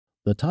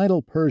The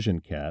title Persian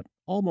cat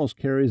almost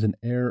carries an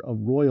air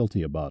of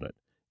royalty about it,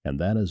 and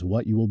that is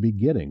what you will be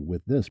getting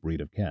with this breed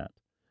of cat.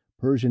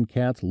 Persian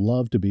cats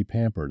love to be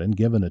pampered and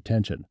given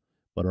attention,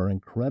 but are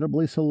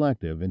incredibly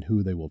selective in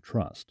who they will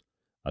trust.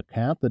 A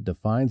cat that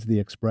defines the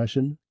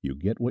expression, "you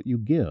get what you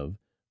give,"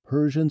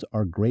 Persians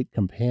are great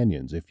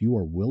companions if you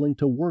are willing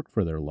to work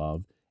for their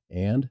love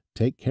and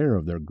take care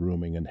of their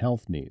grooming and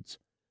health needs.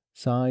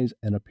 Size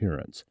and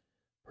appearance.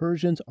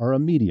 Persians are a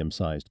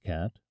medium-sized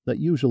cat that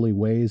usually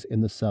weighs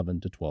in the 7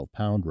 to 12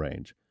 pound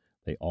range.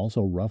 They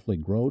also roughly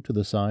grow to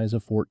the size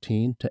of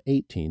 14 to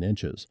 18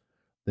 inches.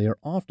 They are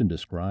often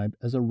described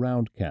as a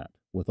round cat,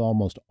 with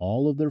almost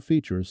all of their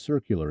features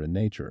circular in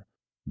nature.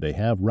 They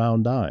have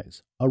round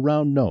eyes, a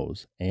round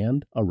nose,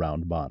 and a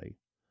round body.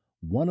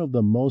 One of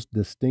the most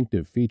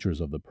distinctive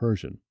features of the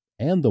Persian,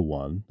 and the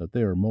one that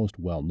they are most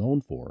well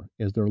known for,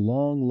 is their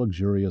long,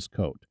 luxurious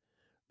coat.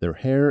 Their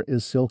hair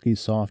is silky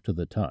soft to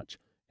the touch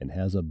and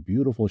has a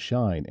beautiful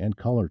shine and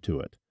color to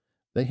it.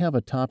 They have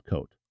a top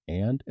coat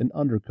and an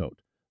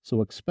undercoat,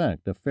 so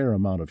expect a fair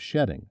amount of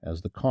shedding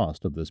as the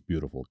cost of this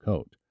beautiful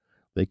coat.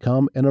 They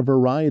come in a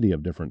variety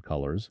of different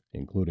colors,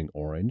 including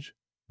orange,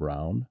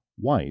 brown,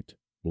 white,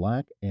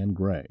 black, and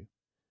gray.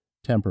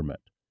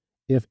 Temperament.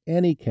 If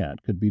any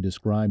cat could be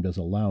described as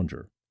a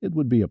lounger, it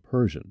would be a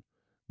Persian.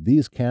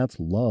 These cats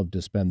love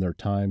to spend their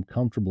time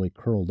comfortably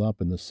curled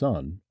up in the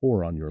sun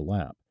or on your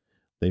lap.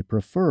 They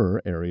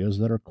prefer areas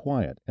that are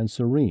quiet and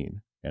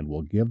serene and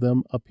will give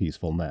them a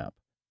peaceful nap.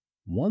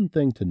 One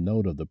thing to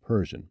note of the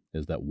Persian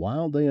is that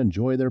while they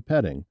enjoy their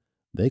petting,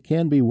 they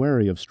can be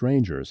wary of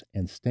strangers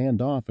and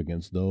stand off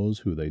against those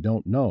who they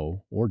don't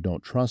know or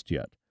don't trust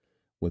yet.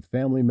 With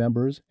family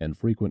members and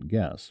frequent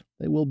guests,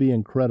 they will be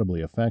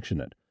incredibly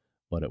affectionate,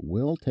 but it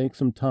will take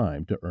some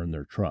time to earn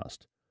their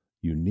trust.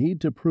 You need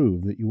to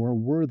prove that you are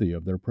worthy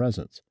of their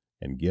presence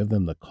and give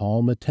them the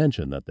calm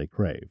attention that they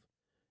crave.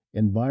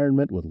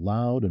 Environment with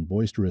loud and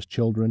boisterous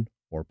children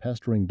or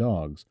pestering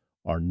dogs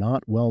are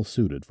not well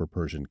suited for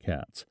Persian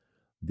cats.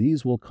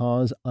 These will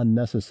cause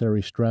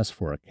unnecessary stress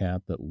for a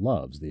cat that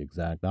loves the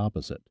exact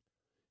opposite.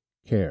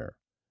 Care.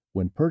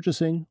 When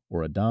purchasing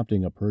or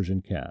adopting a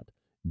Persian cat,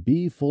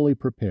 be fully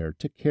prepared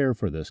to care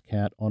for this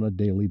cat on a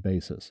daily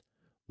basis.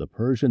 The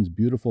Persian's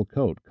beautiful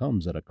coat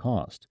comes at a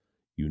cost.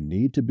 You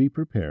need to be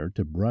prepared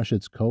to brush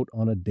its coat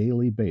on a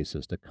daily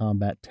basis to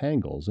combat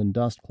tangles and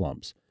dust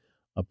clumps.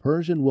 A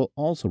Persian will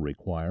also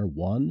require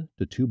 1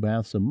 to 2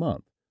 baths a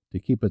month to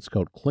keep its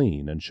coat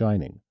clean and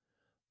shining.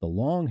 The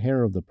long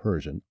hair of the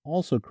Persian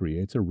also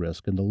creates a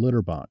risk in the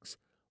litter box.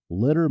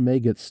 Litter may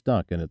get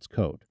stuck in its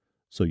coat,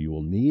 so you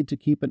will need to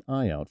keep an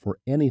eye out for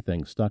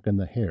anything stuck in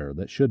the hair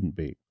that shouldn't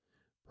be.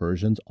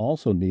 Persians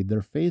also need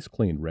their face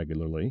cleaned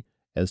regularly,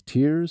 as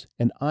tears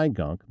and eye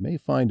gunk may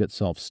find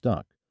itself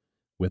stuck.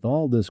 With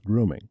all this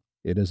grooming,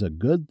 it is a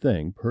good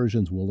thing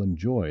Persians will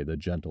enjoy the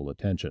gentle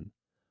attention.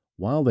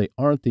 While they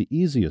aren't the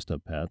easiest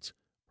of pets,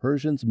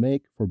 Persians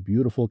make for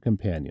beautiful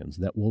companions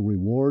that will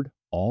reward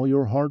all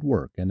your hard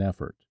work and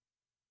effort.